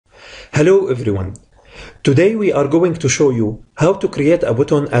Hello everyone. Today we are going to show you how to create a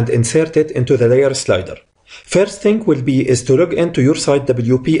button and insert it into the layer slider. First thing will be is to log into your site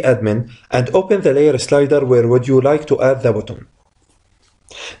WP admin and open the layer slider where would you like to add the button.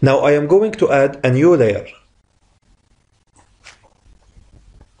 Now I am going to add a new layer.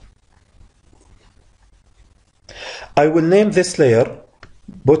 I will name this layer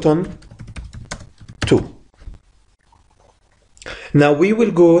button 2. Now we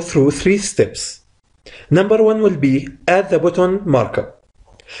will go through 3 steps. Number 1 will be add the button markup.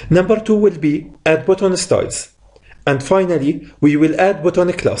 Number 2 will be add button styles. And finally, we will add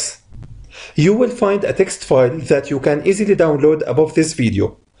button class. You will find a text file that you can easily download above this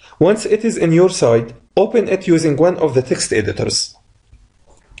video. Once it is in your site, open it using one of the text editors.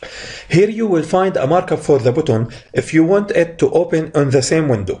 Here you will find a markup for the button if you want it to open on the same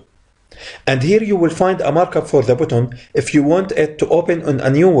window. And here you will find a markup for the button if you want it to open on a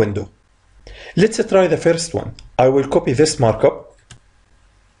new window. Let's try the first one. I will copy this markup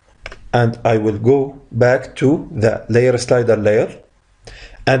and I will go back to the layer slider layer,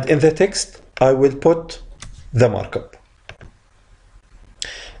 and in the text I will put the markup.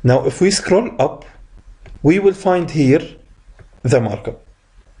 Now if we scroll up, we will find here the markup.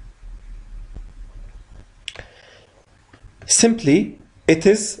 Simply it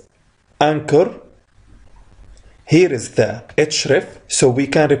is anchor. Here is the href, so we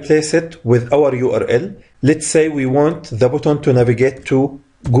can replace it with our URL. Let's say we want the button to navigate to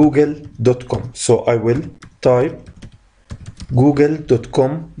google.com. So I will type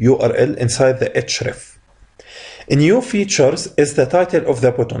google.com URL inside the href. New features is the title of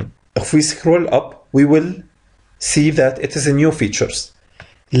the button. If we scroll up, we will see that it is a new features.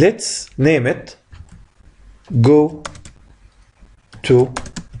 Let's name it Go to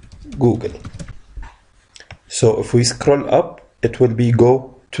Google. So if we scroll up, it will be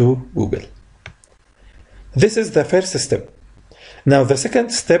Go to Google. This is the first step. Now the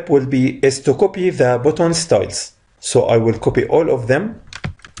second step will be is to copy the button styles. So I will copy all of them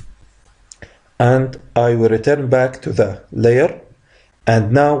and I will return back to the layer,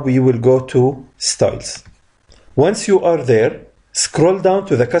 and now we will go to styles. Once you are there, scroll down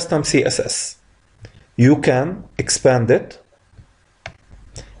to the custom CSS. You can expand it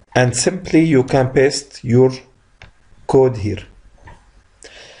and simply you can paste your code here.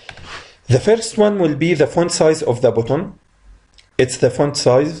 The first one will be the font size of the button. It's the font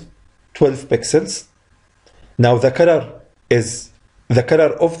size 12 pixels. Now the color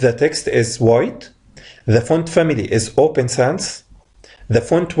of the text is white. The font family is Open Sans. The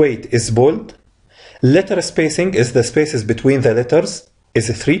font weight is bold. Letter spacing is the spaces between the letters is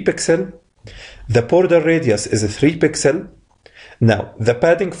 3 pixel. The border radius is 3 pixel. Now, the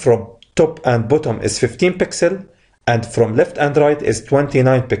padding from top and bottom is 15 pixel, and from left and right is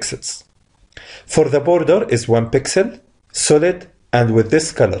 29 pixels. For the border is 1 pixel, solid, and with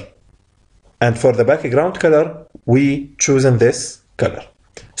this color. And for the background color, we chosen this color.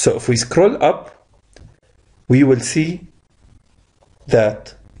 So if we scroll up, we will see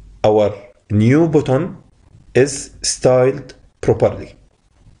that our new button is styled properly.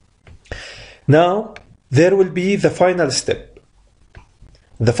 Now, there will be the final step.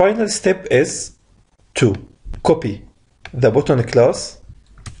 The final step is to copy the button class,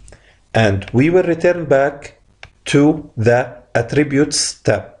 and we will return back to the attributes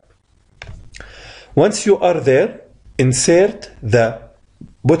tab. Once you are there, insert the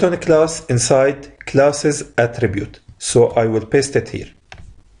button class inside classes attribute. So I will paste it here.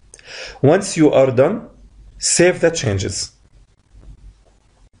 Once you are done, save the changes.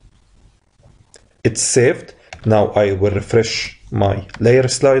 It's saved. Now I will refresh my layer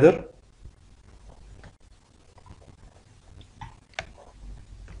slider.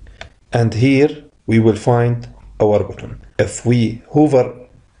 And here we will find our button. If we hover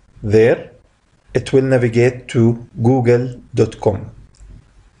there, it will navigate to google.com.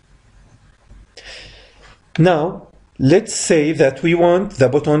 Now, let's say that we want the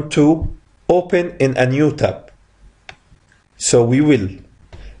button to open in a new tab. So we will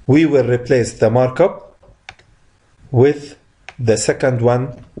replace the markup with the second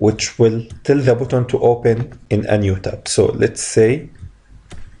one, which will tell the button to open in a new tab. So let's say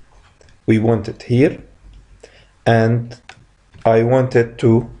we want it here, and I want it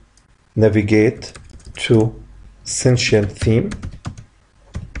to navigate to Sentient Theme.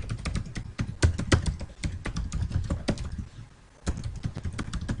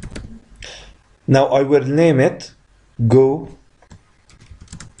 Now I will name it Go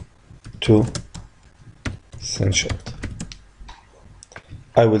to Sentient.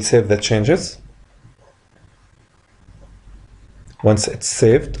 I will save the changes. Once it's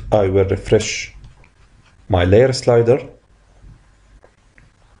saved, I will refresh my layer slider,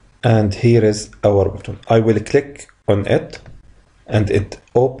 and here is our button. I will click on it and it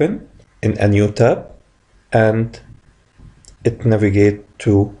open in a new tab, and it navigate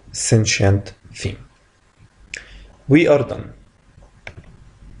to Sentient theme. We are done.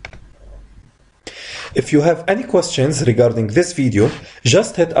 If you have any questions regarding this video,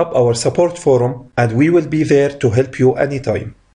 just hit up our support forum and we will be there to help you anytime.